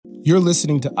You're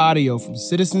listening to audio from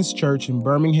Citizens Church in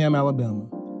Birmingham, Alabama.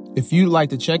 If you'd like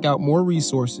to check out more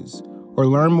resources or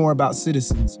learn more about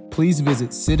Citizens, please visit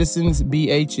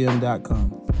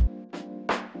citizensbhm.com.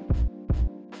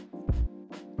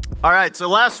 All right, so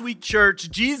last week,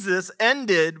 church, Jesus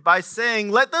ended by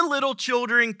saying, "Let the little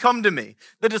children come to me."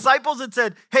 The disciples had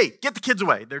said, "Hey, get the kids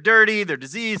away. They're dirty, they're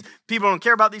diseased, people don't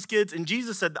care about these kids." And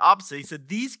Jesus said the opposite. He said,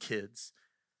 "These kids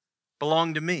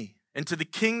belong to me, and to the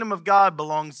kingdom of God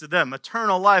belongs to them.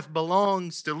 Eternal life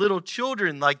belongs to little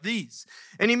children like these."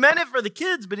 And he meant it for the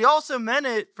kids, but he also meant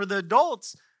it for the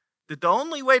adults, that the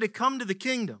only way to come to the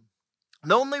kingdom,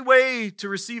 the only way to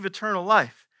receive eternal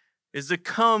life, is to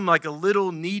come like a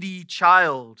little needy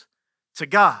child to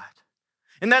God.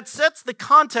 And that sets the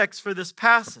context for this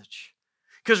passage.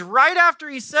 Because right after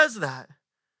he says that,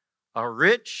 a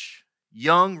rich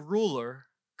young ruler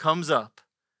comes up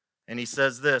and he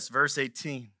says this, verse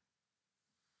 18.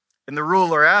 And the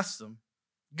ruler asks him,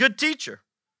 "Good teacher,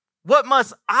 what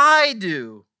must I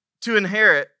do to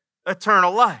inherit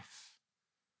eternal life?"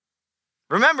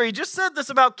 Remember, he just said this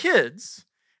about kids.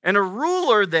 And a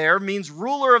ruler there means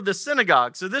ruler of the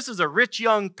synagogue. So this is a rich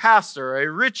young pastor, a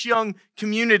rich young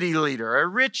community leader, a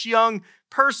rich young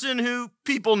person who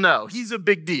people know. He's a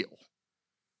big deal.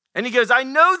 And he goes, "I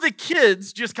know the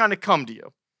kids just kind of come to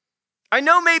you. I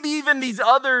know maybe even these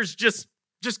others just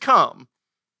come.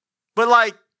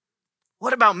 But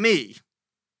what about me?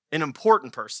 An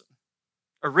important person,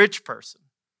 a rich person,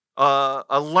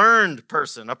 a learned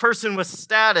person, a person with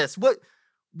status. What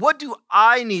do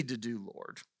I need to do,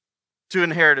 Lord, to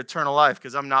inherit eternal life?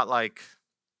 Because I'm not like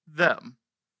them."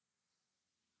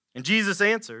 And Jesus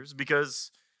answers,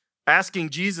 because asking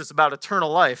Jesus about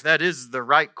eternal life, that is the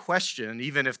right question,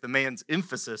 even if the man's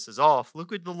emphasis is off.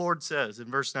 Look what the Lord says in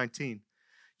verse 19.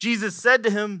 Jesus said to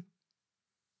him,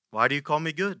 "Why do you call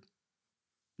me good?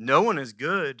 No one is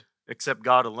good except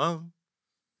God alone.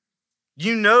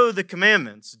 You know the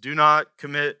commandments. Do not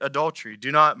commit adultery.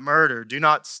 Do not murder. Do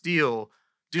not steal.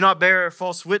 Do not bear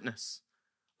false witness.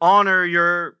 Honor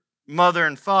your mother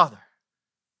and father."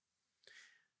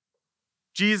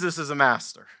 Jesus is a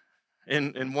master.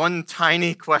 In one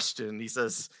tiny question, he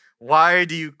says, "Why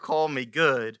do you call me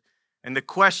good?" And the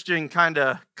question kind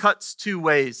of cuts two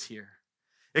ways here.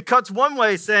 It cuts one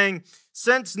way saying,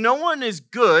 since no one is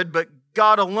good but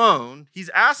God alone, he's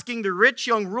asking the rich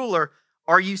young ruler,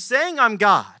 "Are you saying I'm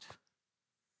God?"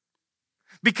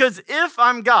 Because if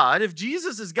I'm God, if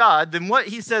Jesus is God, then what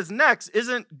he says next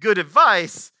isn't good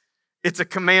advice, it's a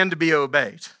command to be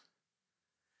obeyed.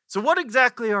 So what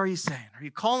exactly are you saying? Are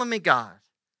you calling me God?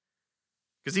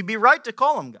 Because he'd be right to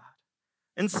call him God.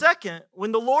 And second,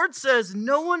 when the Lord says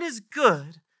no one is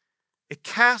good, it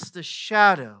casts a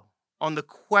shadow on the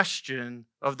question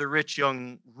of the rich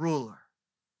young ruler.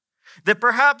 That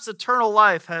perhaps eternal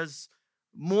life has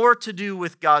more to do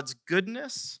with God's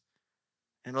goodness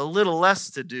and a little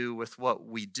less to do with what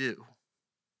we do.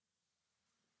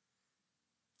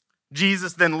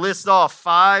 Jesus then lists off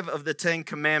 5 of the 10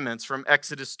 commandments from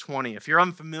Exodus 20. If you're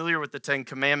unfamiliar with the 10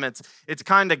 commandments, it's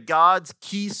kind of God's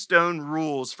keystone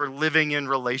rules for living in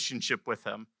relationship with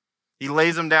him. He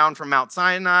lays them down from Mount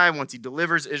Sinai once he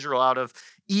delivers Israel out of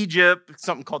Egypt,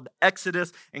 something called the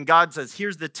Exodus. And God says,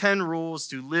 here's the 10 rules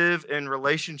to live in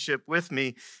relationship with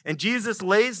me. And Jesus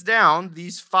lays down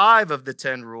these 5 of the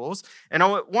 10 rules. And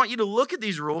I want you to look at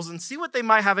these rules and see what they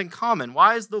might have in common.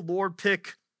 Why does the Lord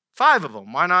pick 5 of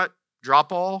them? Why not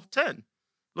drop all 10?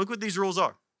 Look what these rules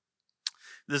are.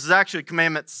 This is actually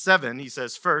commandment 7. He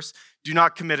says, first, do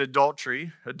not commit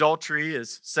adultery. Adultery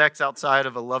is sex outside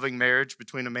of a loving marriage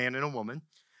between a man and a woman.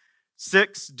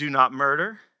 6, do not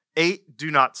murder. 8,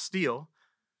 do not steal.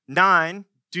 9,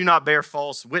 do not bear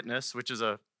false witness, which is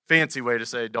a fancy way to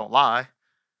say don't lie.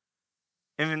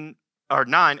 And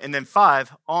then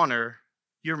 5, honor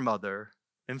your mother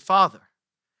and father.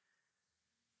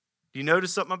 Do you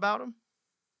notice something about them?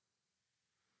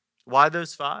 Why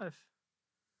those 5?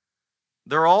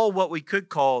 They're all what we could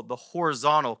call the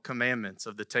horizontal commandments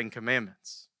of the 10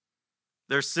 commandments.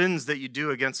 They're sins that you do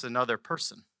against another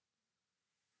person.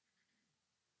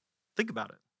 Think about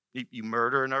it. You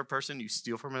murder another person, you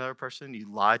steal from another person, you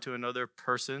lie to another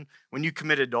person. When you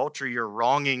commit adultery, you're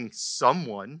wronging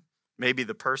someone, maybe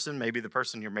the person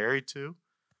you're married to.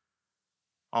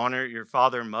 Honor your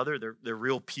father and mother, they're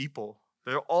real people.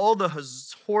 They're all the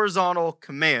horizontal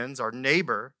commands, our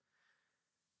neighbor,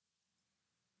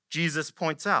 Jesus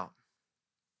points out.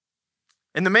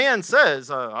 And the man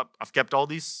says, I've kept all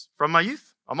these from my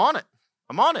youth. I'm on it.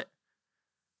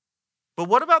 But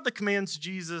what about the commands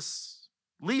Jesus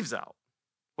leaves out?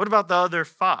 What about the other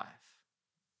 5?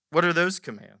 What are those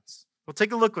commands? Well,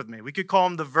 take a look with me. We could call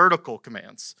them the vertical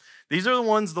commands. These are the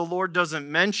ones the Lord doesn't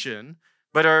mention,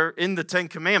 but are in the 10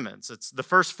 commandments. It's the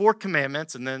first 4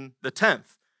 commandments and then the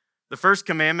 10th. The first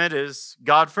commandment is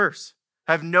God first.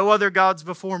 Have no other gods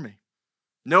before me.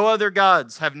 No other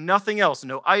gods. Have nothing else.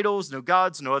 No idols, no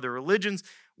gods, no other religions.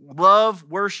 Love,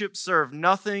 worship, serve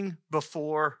nothing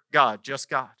before God, just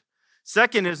God.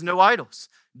 Second is no idols.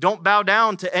 Don't bow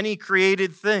down to any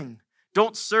created thing.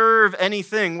 Don't serve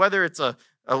anything, whether it's a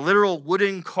literal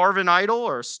wooden carven idol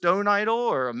or a stone idol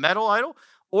or a metal idol,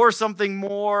 or something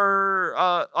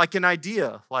more like an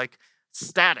idea, like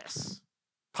status,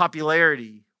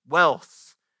 popularity,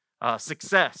 wealth,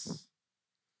 success.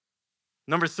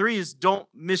 Number 3 is don't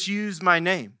misuse my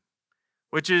name,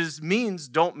 which means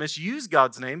don't misuse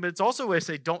God's name, but it's also a way to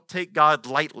say don't take God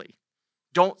lightly.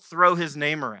 Don't throw his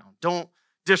name around. Don't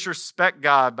disrespect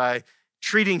God by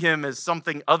treating him as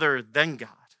something other than God.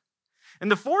 And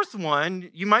the 4th one,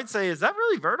 you might say, is that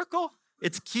really vertical?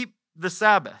 It's keep the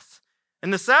Sabbath.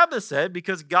 And the Sabbath said,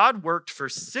 because God worked for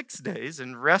 6 days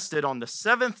and rested on the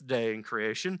 7th day in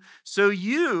creation, so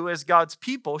you as God's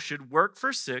people should work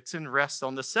for 6 and rest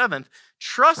on the 7th,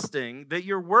 trusting that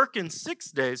your work in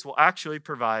 6 days will actually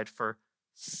provide for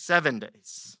 7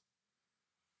 days.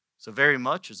 So very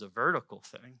much is a vertical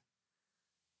thing.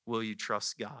 Will you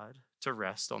trust God to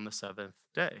rest on the 7th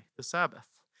day, the Sabbath?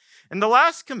 And the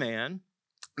last command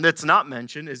that's not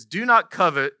mentioned is do not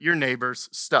covet your neighbor's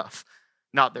stuff.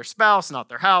 Not their spouse, not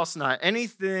their house, not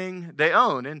anything they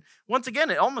own. And once again,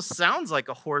 it almost sounds like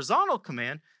a horizontal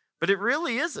command, but it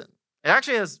really isn't. It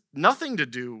actually has nothing to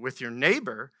do with your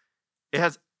neighbor. It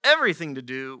has everything to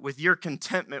do with your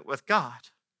contentment with God.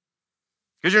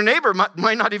 Because your neighbor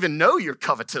might not even know you're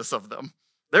covetous of them.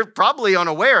 They're probably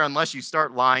unaware unless you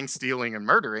start lying, stealing, and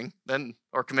murdering,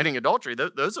 or committing adultery.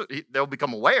 They'll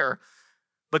become aware.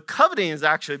 But coveting is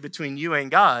actually between you and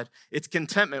God. It's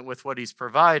contentment with what he's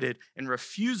provided and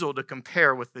refusal to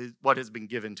compare with what has been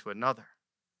given to another.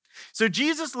 So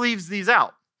Jesus leaves these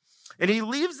out. And he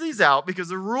leaves these out because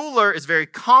the ruler is very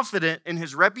confident in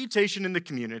his reputation in the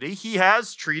community. He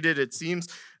has treated, it seems,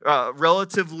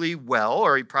 relatively well,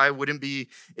 or he probably wouldn't be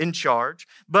in charge.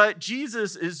 But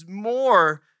Jesus is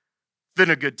more than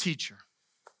a good teacher.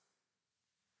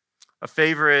 A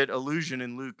favorite allusion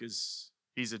in Luke is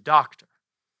he's a doctor.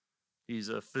 He's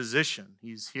a physician.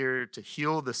 He's here to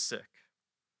heal the sick.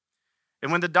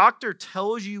 And when the doctor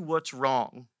tells you what's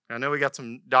wrong, I know we got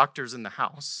some doctors in the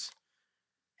house.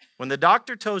 When the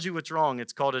doctor tells you what's wrong,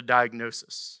 it's called a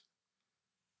diagnosis.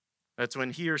 That's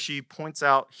when he or she points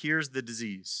out, here's the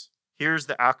disease. Here's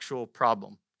the actual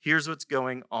problem. Here's what's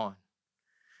going on.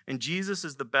 And Jesus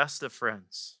is the best of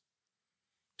friends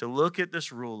to look at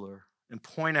this ruler and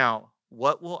point out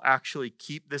what will actually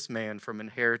keep this man from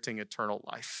inheriting eternal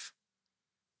life.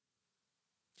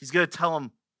 He's going to tell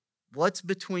him what's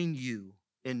between you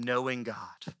and knowing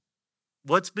God.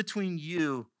 What's between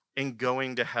you and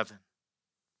going to heaven.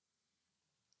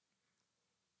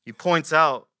 He points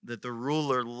out that the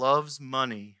ruler loves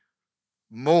money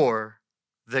more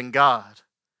than God,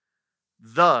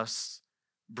 thus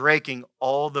breaking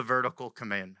all the vertical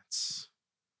commandments.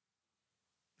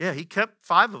 Yeah, he kept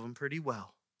 5 of them pretty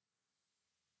well,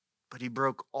 but he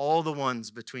broke all the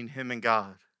ones between him and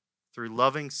God through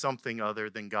loving something other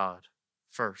than God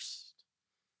first.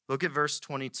 Look at verse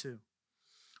 22.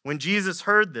 When Jesus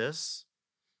heard this,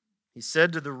 he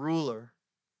said to the ruler,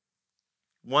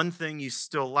 one thing you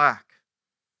still lack.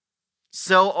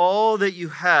 Sell all that you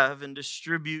have and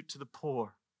distribute to the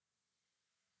poor.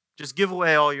 Just give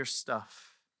away all your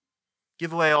stuff.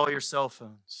 Give away all your cell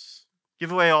phones.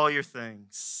 Give away all your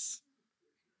things.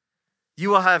 You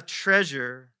will have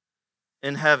treasure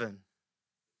in heaven.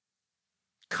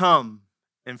 Come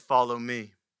and follow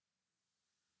me.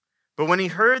 But when he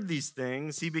heard these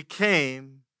things, he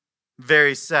became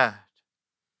very sad,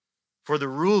 for the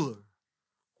ruler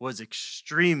was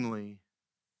extremely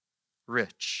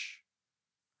rich.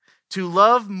 To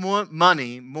love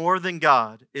money more than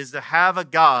God is to have a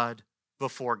God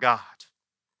before God.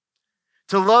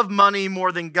 To love money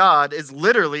more than God is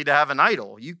literally to have an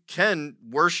idol. You can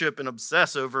worship and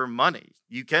obsess over money.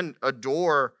 You can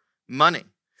adore money.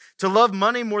 To love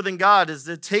money more than God is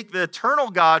to take the eternal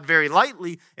God very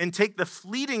lightly and take the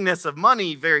fleetingness of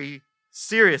money very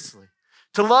seriously.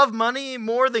 To love money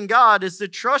more than God is to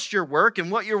trust your work and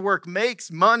what your work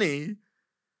makes money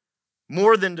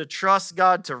more than to trust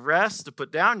God to rest, to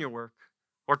put down your work,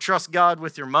 or trust God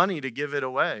with your money to give it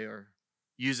away or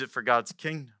use it for God's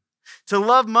kingdom. To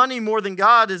love money more than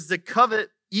God is to covet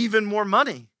even more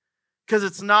money because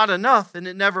it's not enough and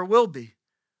it never will be.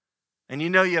 And you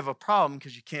know you have a problem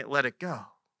because you can't let it go.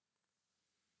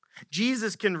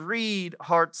 Jesus can read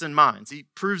hearts and minds. He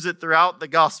proves it throughout the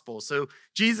gospel. So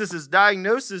Jesus'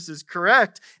 diagnosis is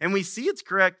correct, and we see it's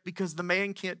correct because the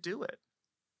man can't do it.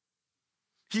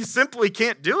 He simply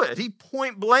can't do it. He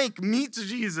point blank meets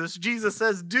Jesus. Jesus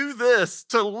says, do this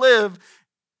to live,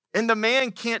 and the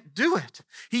man can't do it.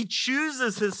 He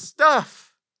chooses his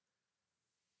stuff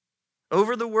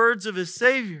over the words of his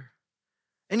Savior,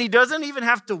 and he doesn't even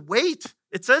have to wait.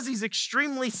 It says he's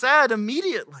extremely sad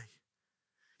immediately.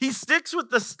 He sticks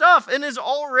with the stuff and is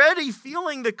already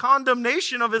feeling the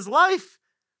condemnation of his life,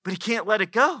 but he can't let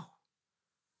it go.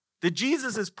 That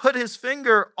Jesus has put his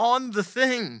finger on the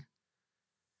thing.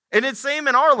 And it's same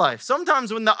in our life.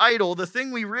 Sometimes when the idol, the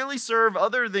thing we really serve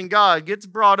other than God, gets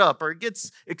brought up or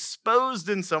gets exposed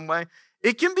in some way,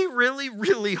 it can be really,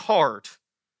 really hard.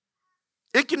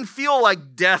 It can feel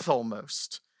like death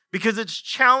almost, because it's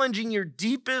challenging your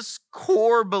deepest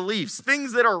core beliefs,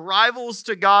 things that are rivals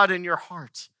to God in your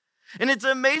heart. And it's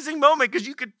an amazing moment because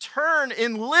you could turn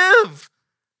and live.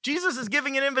 Jesus is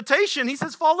giving an invitation. He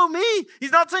says, follow me.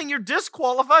 He's not saying you're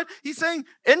disqualified. He's saying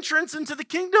entrance into the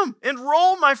kingdom.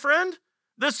 Enroll, my friend.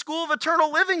 The school of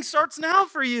eternal living starts now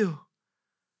for you.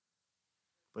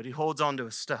 But he holds on to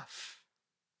his stuff.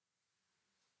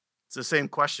 It's the same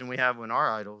question we have when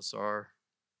our idols are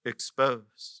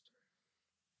exposed.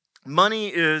 Money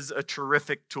is a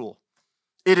terrific tool.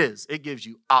 It is. It gives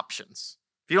you options.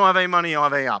 If you don't have any money, you don't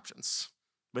have any options.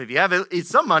 But if you have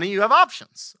some money, you have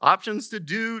options. Options to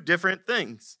do different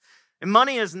things. And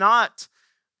money is not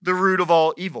the root of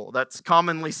all evil. That's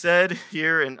commonly said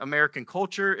here in American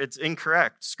culture. It's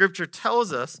incorrect. Scripture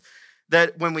tells us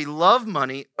that when we love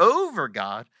money over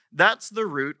God, that's the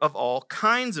root of all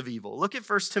kinds of evil. Look at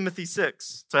 1 Timothy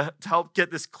 6 to help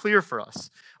get this clear for us.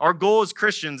 Our goal as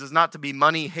Christians is not to be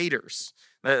money haters.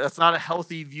 That's not a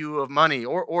healthy view of money,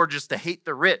 or just to hate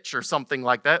the rich or something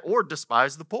like that, or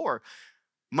despise the poor.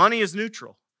 Money is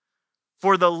neutral.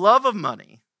 For the love of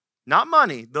money, not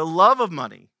money, the love of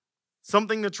money,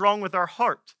 something that's wrong with our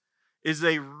heart, is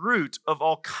a root of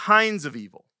all kinds of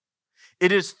evil.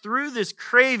 It is through this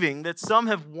craving that some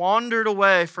have wandered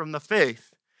away from the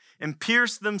faith and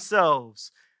pierced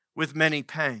themselves with many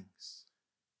pangs.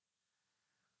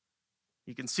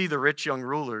 You can see the rich young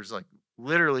rulers, like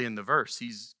literally in the verse,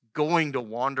 he's going to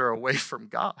wander away from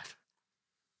God.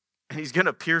 And he's going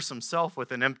to pierce himself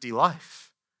with an empty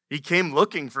life. He came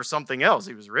looking for something else.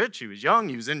 He was rich, he was young,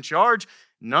 he was in charge.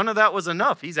 None of that was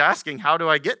enough. He's asking, how do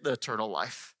I get the eternal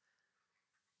life?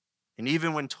 And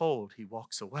even when told, he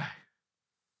walks away.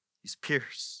 He's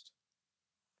pierced.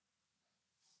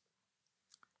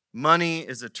 Money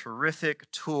is a terrific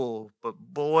tool, but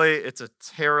boy, it's a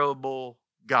terrible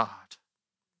God.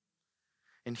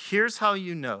 And here's how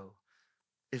you know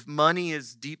if money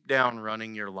is deep down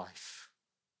running your life.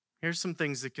 Here's some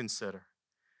things to consider.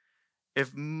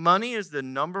 If money is the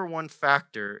number one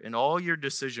factor in all your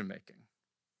decision making,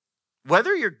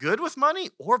 whether you're good with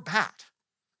money or bad,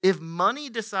 if money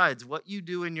decides what you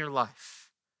do in your life,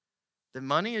 then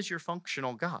money is your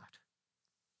functional God.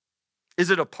 Is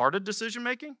it a part of decision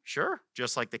making? Sure,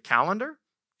 just like the calendar,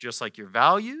 just like your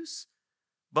values.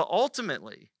 But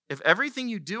ultimately, if everything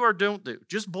you do or don't do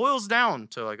just boils down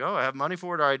to like, oh, I have money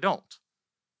for it or I don't,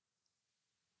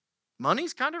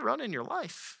 money's kind of running your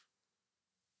life.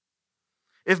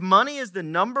 If money is the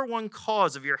number one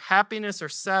cause of your happiness or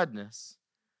sadness,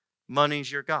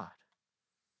 money's your God.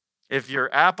 If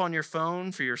your app on your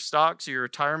phone for your stocks or your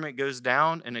retirement goes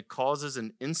down and it causes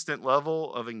an instant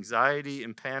level of anxiety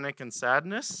and panic and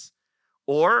sadness,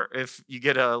 or if you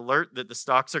get an alert that the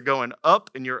stocks are going up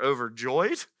and you're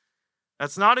overjoyed,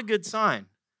 that's not a good sign,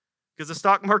 because the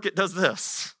stock market does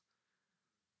this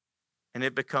and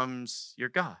it becomes your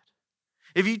God.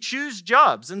 If you choose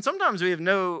jobs, and sometimes we have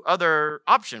no other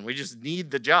option, we just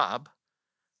need the job.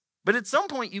 But at some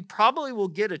point, you probably will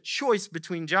get a choice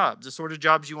between jobs, the sort of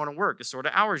jobs you want to work, the sort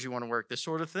of hours you want to work, the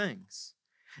sort of things.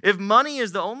 If money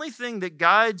is the only thing that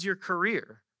guides your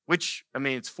career, which,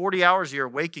 it's 40 hours of your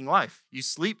waking life. You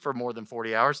sleep for more than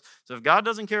 40 hours. So if God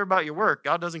doesn't care about your work,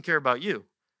 God doesn't care about you.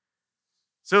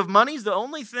 So if money's the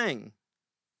only thing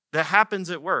that happens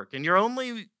at work, and your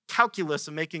only calculus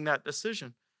of making that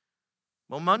decision,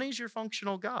 well, money's your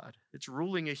functional God. It's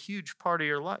ruling a huge part of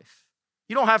your life.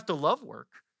 You don't have to love work.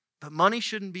 But money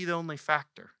shouldn't be the only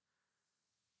factor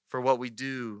for what we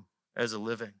do as a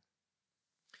living.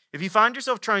 If you find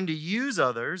yourself trying to use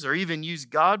others or even use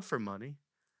God for money,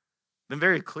 then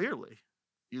very clearly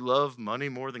you love money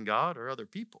more than God or other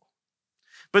people.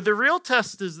 But the real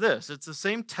test is this. It's the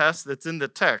same test that's in the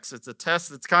text. It's a test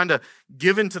that's kind of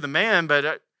given to the man,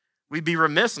 but we'd be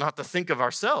remiss not to think of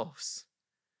ourselves.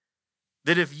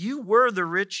 that if you were the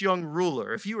rich young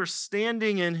ruler, if you were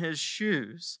standing in his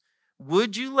shoes,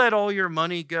 would you let all your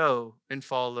money go and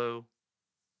follow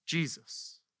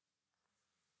Jesus?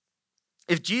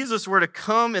 If Jesus were to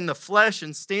come in the flesh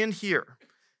and stand here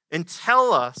and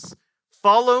tell us,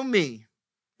 follow me,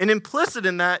 and implicit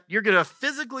in that, you're going to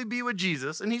physically be with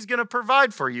Jesus and he's going to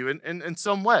provide for you in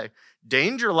some way.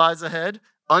 Danger lies ahead.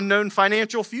 Unknown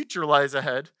financial future lies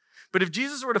ahead. But if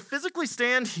Jesus were to physically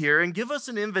stand here and give us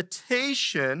an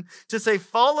invitation to say,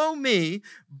 follow me,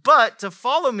 but to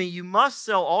follow me, you must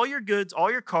sell all your goods,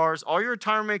 all your cars, all your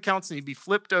retirement accounts need to be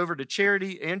flipped over to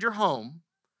charity and your home,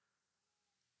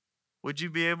 would you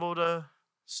be able to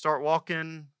start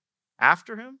walking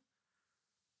after him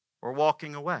or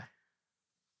walking away?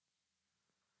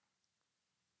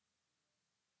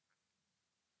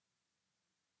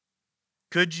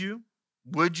 Could you?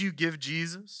 Would you give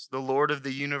Jesus, the Lord of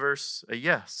the universe, a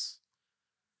yes?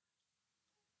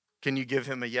 Can you give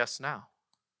him a yes now?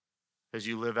 As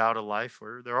you live out a life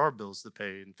where there are bills to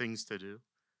pay and things to do,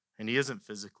 and he isn't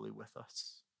physically with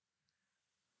us.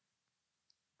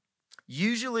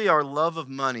 Usually our love of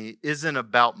money isn't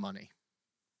about money.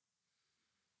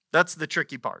 That's the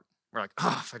tricky part. We're like,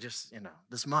 oh, if I just,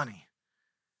 this money.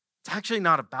 It's actually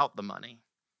not about the money.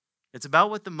 It's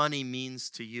about what the money means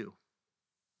to you.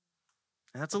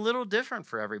 And that's a little different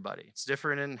for everybody. It's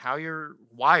different in how you're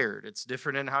wired. It's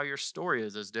different in how your story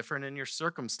is. It's different in your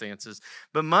circumstances.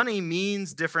 But money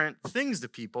means different things to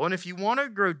people. And if you want to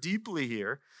grow deeply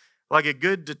here, like a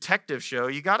good detective show,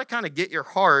 you got to kind of get your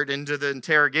heart into the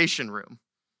interrogation room.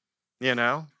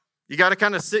 You got to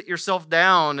kind of sit yourself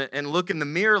down and look in the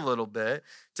mirror a little bit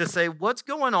to say, what's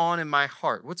going on in my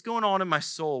heart? What's going on in my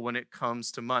soul when it comes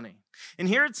to money? And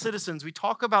here at Citizens, we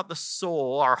talk about the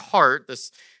soul, our heart, this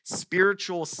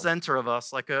spiritual center of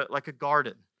us, like a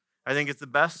garden. I think it's the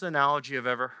best analogy I've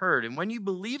ever heard. And when you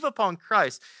believe upon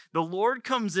Christ, the Lord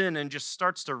comes in and just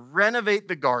starts to renovate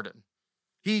the garden.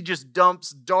 He just dumps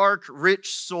dark,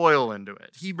 rich soil into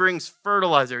it. He brings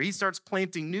fertilizer. He starts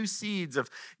planting new seeds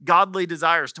of godly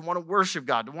desires to want to worship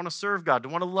God, to want to serve God, to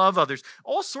want to love others.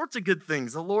 All sorts of good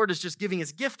things. The Lord is just giving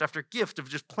us gift after gift of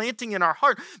just planting in our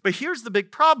heart. But here's the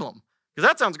big problem, because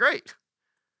that sounds great.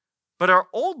 But our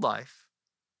old life,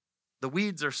 the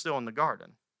weeds are still in the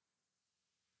garden.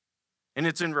 And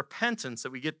it's in repentance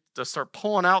that we get to start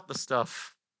pulling out the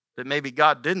stuff that maybe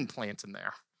God didn't plant in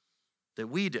there, that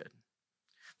we did.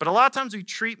 But a lot of times we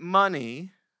treat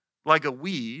money like a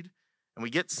weed, and we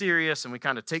get serious and we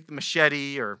kind of take the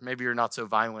machete, or maybe you're not so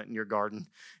violent in your garden,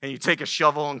 and you take a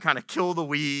shovel and kind of kill the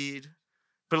weed,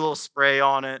 put a little spray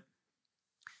on it.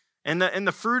 And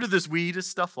the fruit of this weed is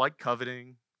stuff like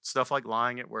coveting, stuff like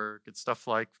lying at work, it's stuff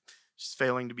like just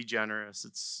failing to be generous.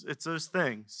 It's those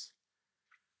things.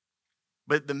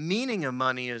 But the meaning of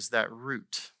money is that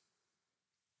root.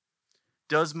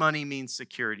 Does money mean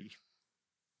security?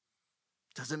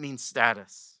 Does it mean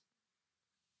status?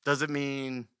 Does it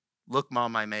mean, look,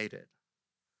 Mom, I made it?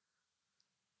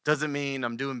 Does it mean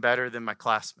I'm doing better than my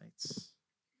classmates?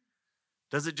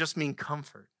 Does it just mean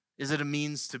comfort? Is it a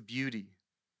means to beauty?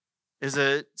 Is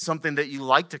it something that you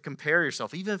like to compare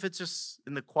yourself, even if it's just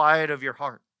in the quiet of your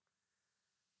heart?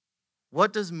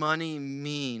 What does money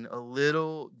mean a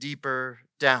little deeper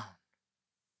down?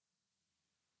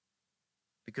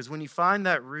 Because when you find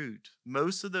that root,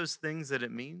 most of those things that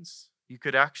it means, you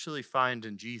could actually find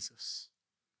in Jesus.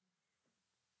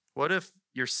 What if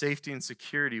your safety and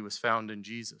security was found in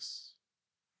Jesus?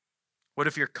 What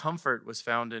if your comfort was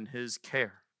found in his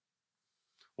care?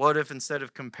 What if instead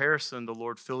of comparison, the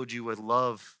Lord filled you with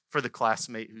love for the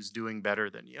classmate who's doing better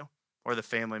than you, or the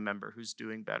family member who's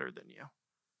doing better than you?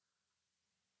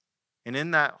 And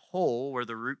in that hole where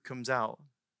the root comes out,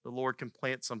 the Lord can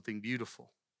plant something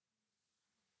beautiful.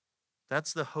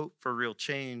 That's the hope for real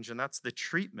change, and that's the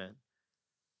treatment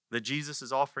that Jesus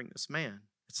is offering this man.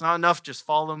 It's not enough just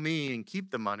follow me and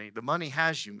keep the money. The money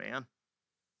has you, man.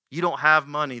 You don't have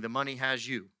money. The money has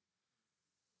you.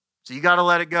 So you got to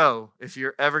let it go if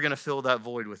you're ever going to fill that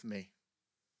void with me.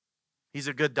 He's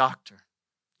a good doctor,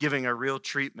 giving a real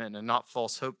treatment and not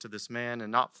false hope to this man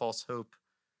and not false hope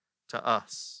to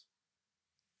us.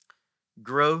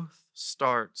 Growth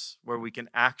starts where we can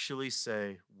actually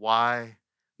say why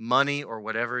money or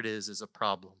whatever it is a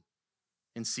problem,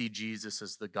 and see Jesus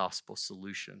as the gospel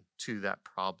solution to that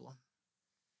problem.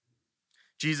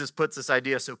 Jesus puts this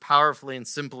idea so powerfully and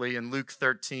simply in Luke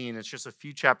 13. It's just a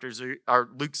few chapters, or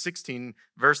Luke 16,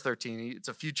 verse 13. It's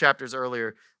a few chapters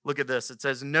earlier. Look at this. It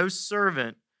says, no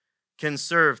servant can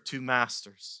serve two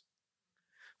masters,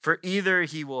 for either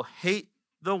he will hate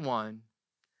the one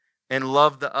and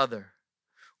love the other,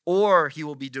 or he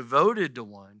will be devoted to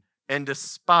one and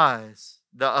despise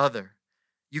the other.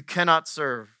 You cannot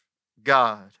serve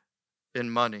God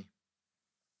and money.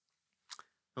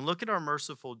 And look at our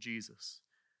merciful Jesus.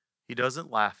 He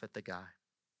doesn't laugh at the guy.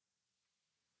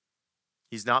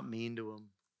 He's not mean to him.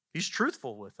 He's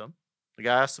truthful with him. The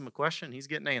guy asks him a question, he's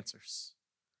getting answers.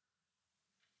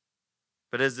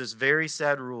 But as this very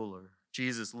sad ruler,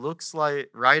 Jesus looks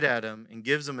right at him and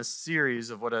gives him a series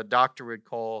of what a doctor would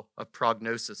call a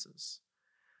prognoses.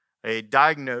 A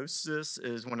diagnosis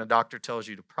is when a doctor tells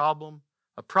you the problem.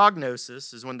 A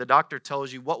prognosis is when the doctor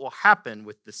tells you what will happen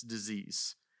with this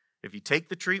disease. If you take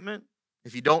the treatment,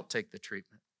 if you don't take the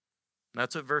treatment. And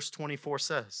that's what verse 24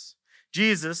 says.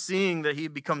 Jesus, seeing that he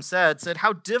had become sad, said,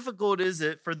 "How difficult is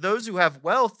it for those who have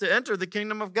wealth to enter the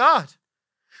kingdom of God?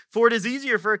 For it is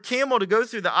easier for a camel to go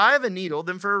through the eye of a needle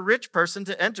than for a rich person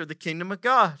to enter the kingdom of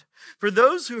God." For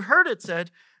those who heard it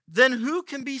said, "Then who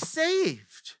can be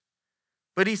saved?"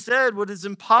 But he said, "What is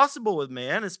impossible with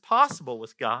man is possible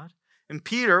with God." And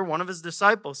Peter, one of his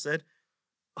disciples, said,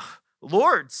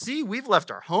 "Lord, see, we've left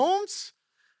our homes.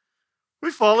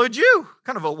 We followed you."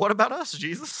 Kind of a what about us,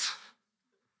 Jesus?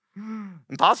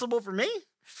 Impossible for me?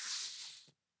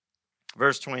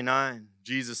 Verse 29,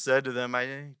 Jesus said to them,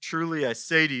 Truly I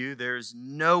say to you, there is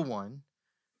no one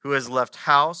who has left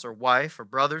house or wife or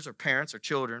brothers or parents or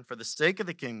children for the sake of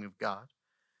the kingdom of God,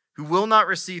 who will not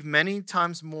receive many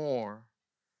times more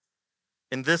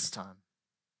in this time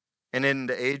and in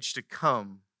the age to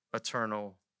come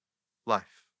eternal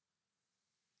life.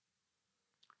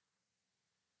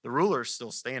 The ruler is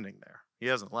still standing there. He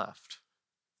hasn't left.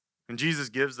 And Jesus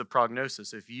gives the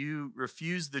prognosis. If you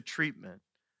refuse the treatment,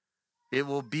 it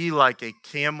will be like a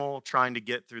camel trying to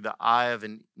get through the eye of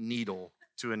a needle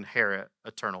to inherit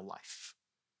eternal life.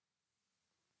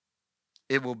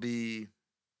 It will be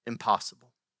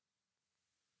impossible.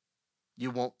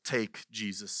 You won't take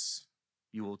Jesus.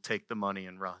 You will take the money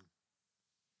and run.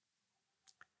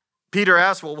 Peter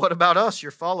asks, well, what about us,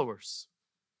 your followers?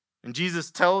 And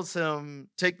Jesus tells him,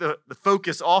 take the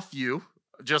focus off you,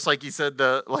 just like he said,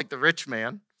 like the rich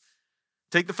man.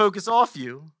 Take the focus off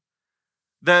you,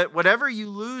 that whatever you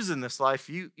lose in this life,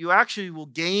 you actually will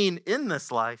gain in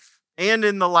this life and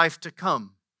in the life to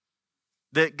come.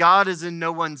 That God is in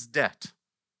no one's debt.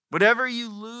 Whatever you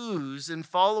lose in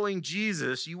following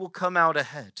Jesus, you will come out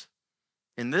ahead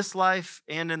in this life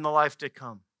and in the life to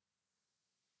come.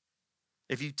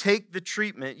 If you take the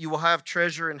treatment, you will have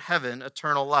treasure in heaven,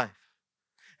 eternal life.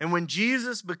 And when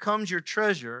Jesus becomes your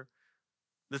treasure,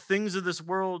 the things of this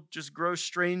world just grow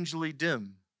strangely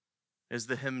dim, as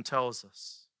the hymn tells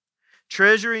us.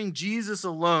 Treasuring Jesus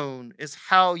alone is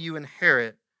how you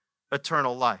inherit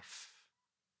eternal life.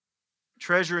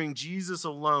 Treasuring Jesus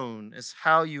alone is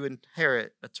how you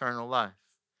inherit eternal life.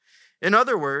 In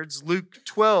other words, Luke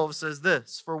 12 says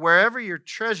this, for wherever your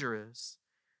treasure is,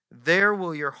 there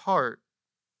will your heart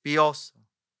be also.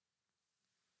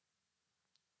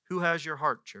 Who has your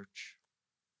heart, church?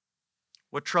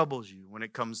 What troubles you when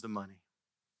it comes to money?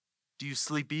 Do you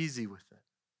sleep easy with it?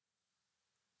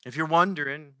 If you're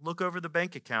wondering, look over the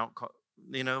bank account,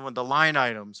 the line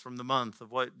items from the month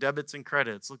of what debits and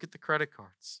credits. Look at the credit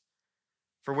cards.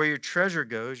 For where your treasure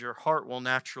goes, your heart will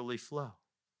naturally flow.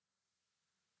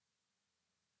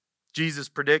 Jesus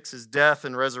predicts his death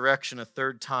and resurrection a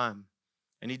third time.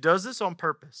 And he does this on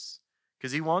purpose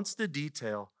because he wants to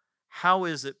detail how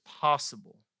is it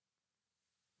possible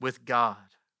with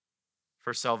God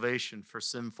for salvation for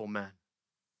sinful men,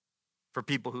 for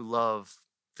people who love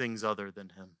things other than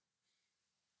him.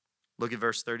 Look at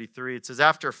verse 33. It says,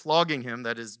 after flogging him,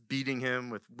 that is beating him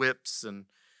with whips, and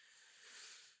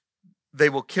they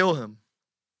will kill him,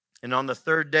 and on the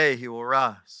third day he will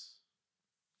rise.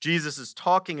 Jesus is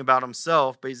talking about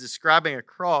himself, but he's describing a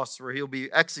cross where he'll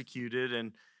be executed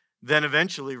and then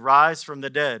eventually rise from the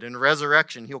dead. In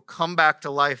resurrection, he'll come back to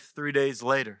life 3 days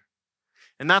later.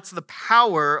 And that's the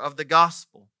power of the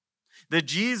gospel, that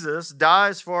Jesus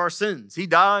dies for our sins. He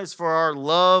dies for our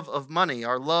love of money,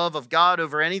 our love of God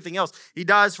over anything else. He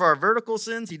dies for our vertical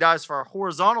sins. He dies for our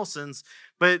horizontal sins.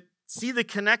 But see the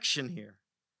connection here,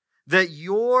 that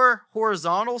your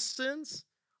horizontal sins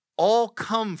all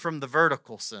come from the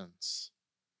vertical sins.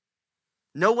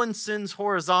 No one sins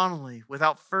horizontally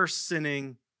without first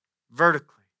sinning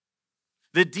vertically.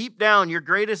 That deep down, your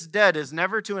greatest debt is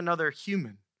never to another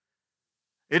human.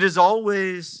 It is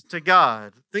always to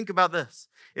God. Think about this.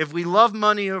 If we love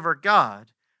money over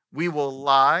God, we will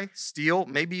lie, steal,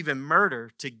 maybe even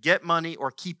murder to get money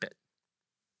or keep it.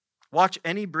 Watch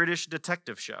any British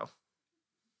detective show.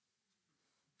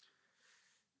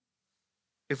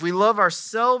 If we love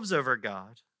ourselves over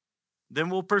God, then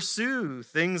we'll pursue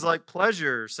things like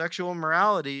pleasure, sexual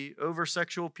immorality over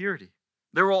sexual purity.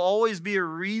 There will always be a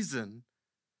reason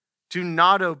to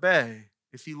not obey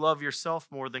if you love yourself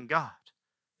more than God.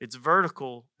 It's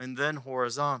vertical and then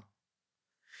horizontal.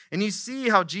 And you see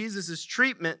how Jesus'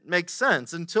 treatment makes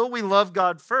sense. Until we love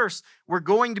God first, we're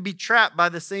going to be trapped by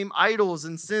the same idols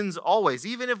and sins always.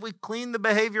 Even if we clean the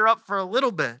behavior up for a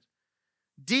little bit,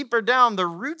 deeper down, the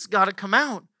roots got to come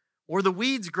out or the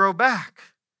weeds grow back.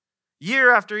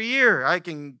 Year after year, I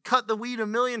can cut the weed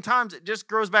 1,000,000 times. It just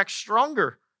grows back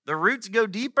stronger. The roots go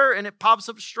deeper and it pops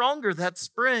up stronger that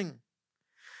spring.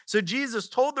 So Jesus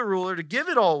told the ruler to give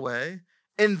it all away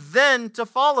and then to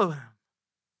follow him.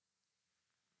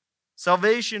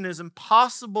 Salvation is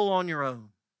impossible on your own,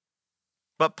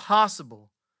 but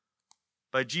possible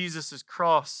by Jesus'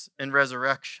 cross and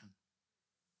resurrection.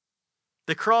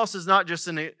 The cross is not just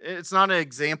it's not an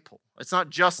example. It's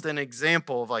not just an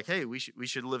example of like, hey, we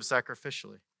should live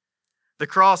sacrificially. The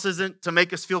cross isn't to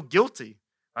make us feel guilty.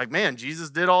 Like, man, Jesus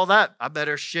did all that. I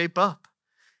better shape up.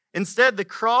 Instead, the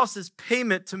cross is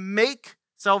payment to make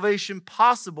salvation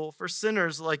possible for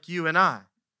sinners like you and I.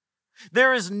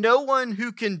 There is no one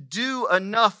who can do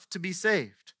enough to be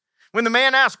saved. When the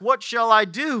man asks, what shall I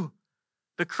do?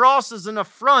 The cross is an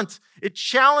affront. It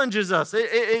challenges us.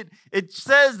 It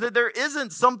says that there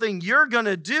isn't something you're going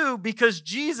to do because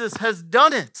Jesus has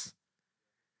done it.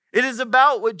 It is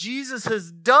about what Jesus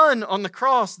has done on the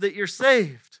cross that you're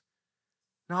saved,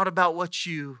 not about what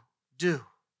you do.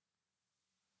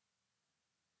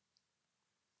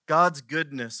 God's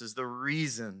goodness is the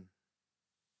reason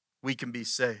we can be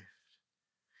saved.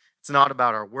 It's not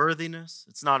about our worthiness.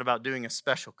 It's not about doing a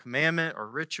special commandment or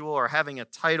ritual or having a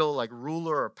title like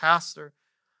ruler or pastor.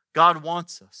 God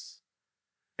wants us.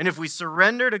 And if we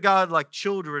surrender to God like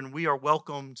children, we are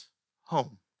welcomed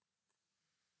home.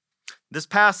 This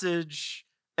passage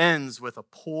ends with a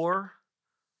poor,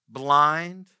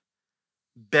 blind,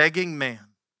 begging man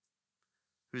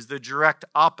who's the direct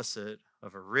opposite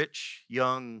of a rich,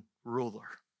 young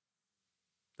ruler.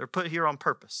 They're put here on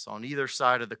purpose, on either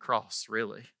side of the cross,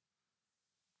 really.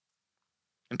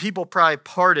 And people probably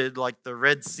parted like the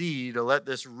Red Sea to let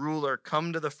this ruler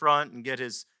come to the front and get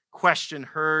his question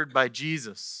heard by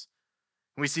Jesus.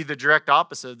 And we see the direct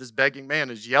opposite. This begging man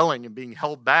is yelling and being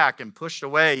held back and pushed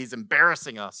away. He's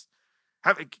embarrassing us.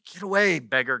 Get away,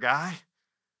 beggar guy.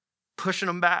 Pushing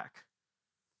him back.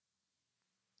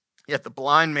 Yet the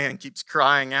blind man keeps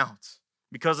crying out.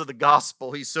 Because of the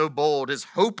gospel, he's so bold. His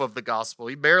hope of the gospel.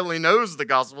 He barely knows the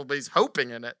gospel, but he's hoping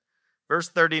in it. Verse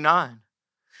 39.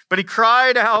 But he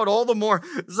cried out all the more,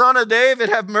 Son of David,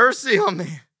 have mercy on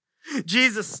me.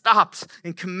 Jesus stopped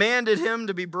and commanded him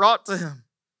to be brought to him.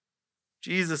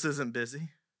 Jesus isn't busy.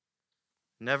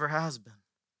 Never has been.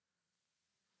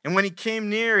 And when he came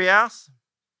near, he asked him,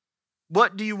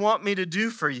 what do you want me to do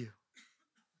for you?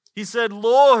 He said,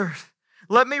 Lord,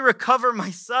 let me recover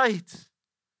my sight.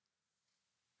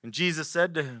 And Jesus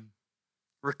said to him,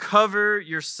 recover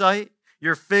your sight.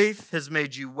 Your faith has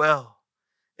made you well.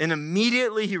 And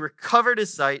immediately he recovered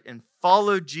his sight and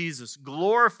followed Jesus,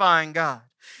 glorifying God.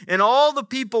 And all the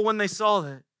people, when they saw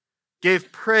that,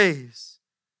 gave praise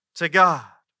to God.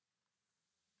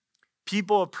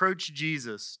 People approach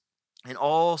Jesus in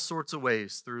all sorts of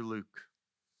ways through Luke.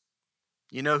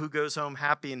 You know who goes home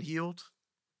happy and healed?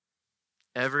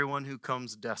 Everyone who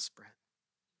comes desperate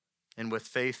and with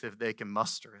faith if they can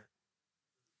muster it.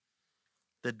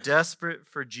 The desperate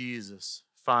for Jesus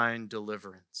find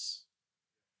deliverance.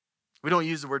 We don't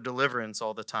use the word deliverance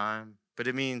all the time, but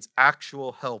it means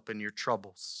actual help in your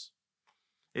troubles.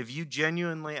 If you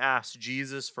genuinely ask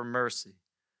Jesus for mercy,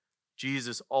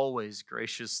 Jesus always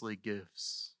graciously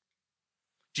gives.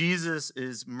 Jesus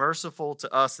is merciful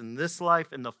to us in this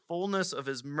life, and the fullness of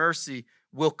his mercy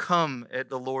will come at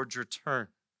the Lord's return.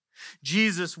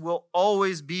 Jesus will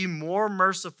always be more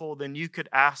merciful than you could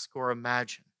ask or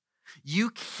imagine. You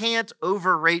can't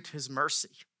overrate his mercy.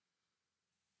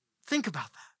 Think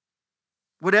about that.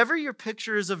 Whatever your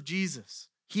picture is of Jesus,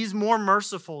 he's more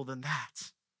merciful than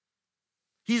that.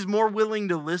 He's more willing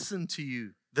to listen to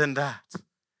you than that.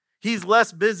 He's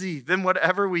less busy than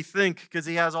whatever we think because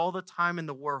he has all the time in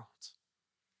the world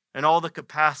and all the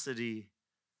capacity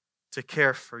to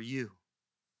care for you.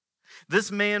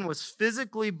 This man was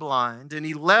physically blind and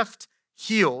he left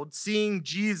healed, seeing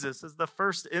Jesus as the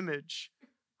first image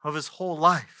of his whole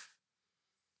life.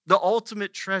 The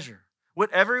ultimate treasure.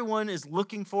 What everyone is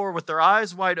looking for with their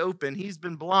eyes wide open, he's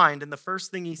been blind, and the first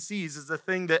thing he sees is the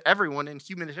thing that everyone in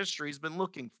human history has been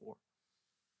looking for.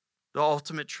 The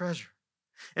ultimate treasure.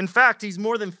 In fact, he's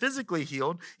more than physically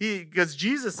healed because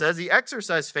Jesus says he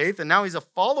exercised faith and now he's a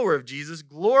follower of Jesus,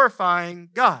 glorifying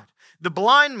God. The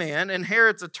blind man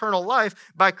inherits eternal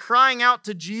life by crying out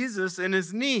to Jesus in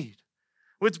his need.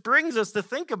 Which brings us to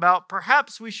think about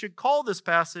perhaps we should call this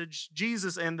passage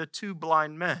Jesus and the two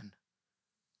blind men.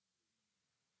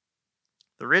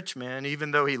 The rich man,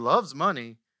 even though he loves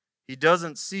money, he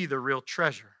doesn't see the real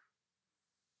treasure.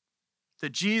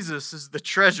 That Jesus is the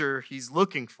treasure he's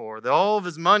looking for. That all of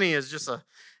his money is just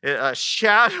a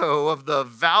shadow of the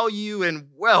value and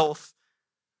wealth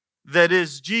that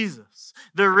is Jesus.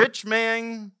 The rich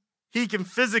man, he can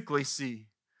physically see,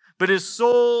 but his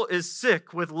soul is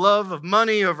sick with love of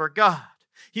money over God.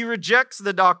 He rejects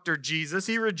the doctor Jesus.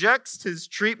 He rejects his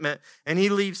treatment, and he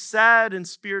leaves sad and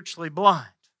spiritually blind.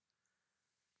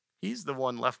 He's the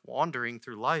one left wandering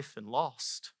through life and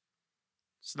lost.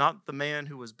 It's not the man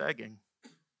who was begging.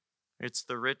 It's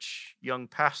the rich young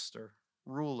pastor,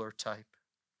 ruler type.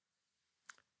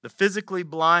 The physically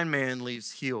blind man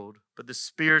leaves healed, but the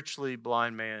spiritually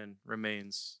blind man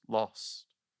remains lost.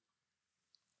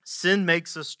 Sin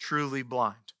makes us truly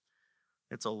blind.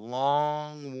 It's a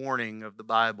long warning of the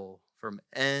Bible from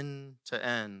end to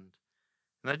end.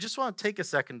 And I just want to take a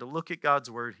second to look at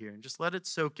God's word here and just let it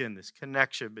soak in, this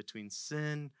connection between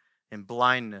sin and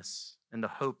blindness and the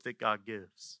hope that God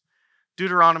gives.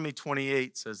 Deuteronomy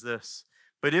 28 says this,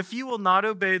 "But if you will not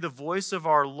obey the voice of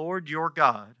our Lord your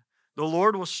God, the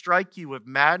Lord will strike you with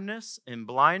madness and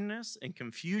blindness and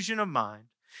confusion of mind,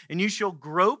 and you shall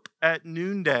grope at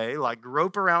noonday," like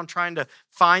grope around trying to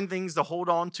find things to hold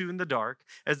on to in the dark,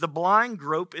 "as the blind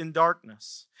grope in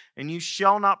darkness, and you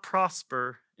shall not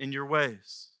prosper in your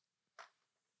ways."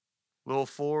 A little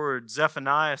forward,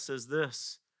 Zephaniah says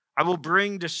this, "I will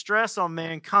bring distress on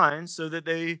mankind so that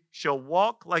they shall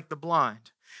walk like the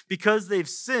blind, because they've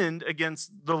sinned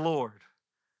against the Lord.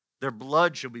 Their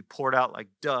blood shall be poured out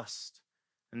like dust,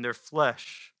 and their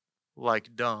flesh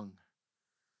like dung."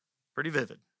 Pretty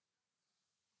vivid.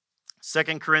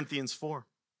 2 Corinthians 4.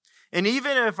 "And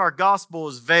even if our gospel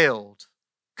is veiled,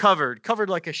 covered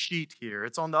like a sheet here.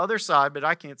 It's on the other side, but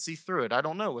I can't see through it. I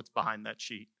don't know what's behind that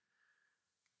sheet.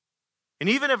 And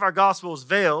even if our gospel is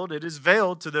veiled, it is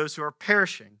veiled to those who are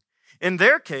perishing. In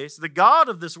their case, the god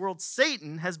of this world,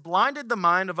 Satan, has blinded the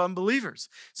mind of unbelievers.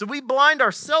 So we blind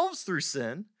ourselves through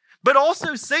sin, but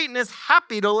also Satan is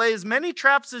happy to lay as many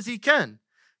traps as he can.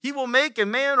 He will make a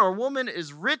man or woman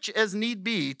as rich as need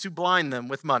be to blind them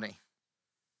with money."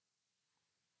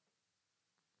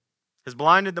 Has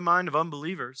blinded the mind of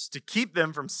unbelievers to keep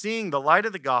them from seeing the light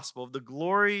of the gospel of the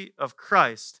glory of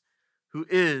Christ, who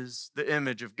is the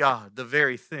image of God, the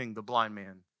very thing the blind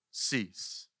man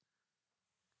sees.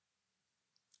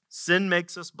 Sin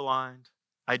makes us blind.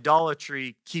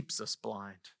 Idolatry keeps us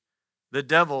blind. The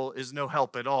devil is no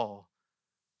help at all.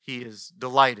 He is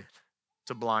delighted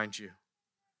to blind you.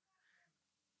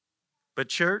 But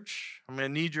church, I'm going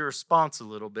to need your response a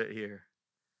little bit here.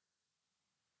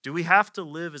 Do we have to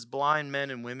live as blind men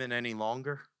and women any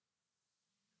longer?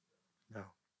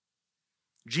 No.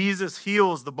 Jesus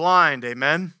heals the blind,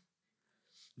 amen?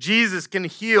 Jesus can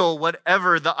heal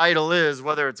whatever the idol is,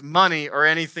 whether it's money or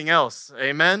anything else,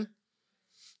 amen?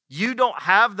 You don't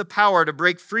have the power to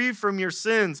break free from your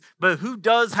sins, but who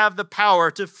does have the power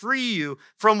to free you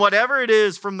from whatever it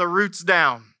is from the roots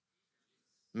down?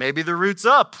 Maybe the roots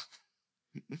up.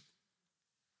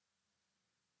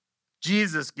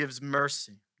 Jesus gives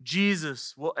mercy.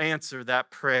 Jesus will answer that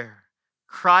prayer.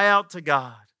 Cry out to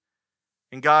God,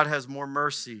 and God has more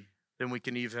mercy than we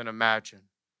can even imagine.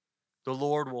 The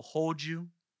Lord will hold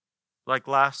you like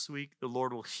last week. The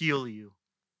Lord will heal you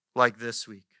like this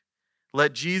week.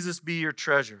 Let Jesus be your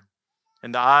treasure,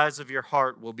 and the eyes of your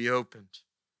heart will be opened.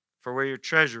 For where your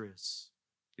treasure is,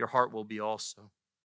 your heart will be also.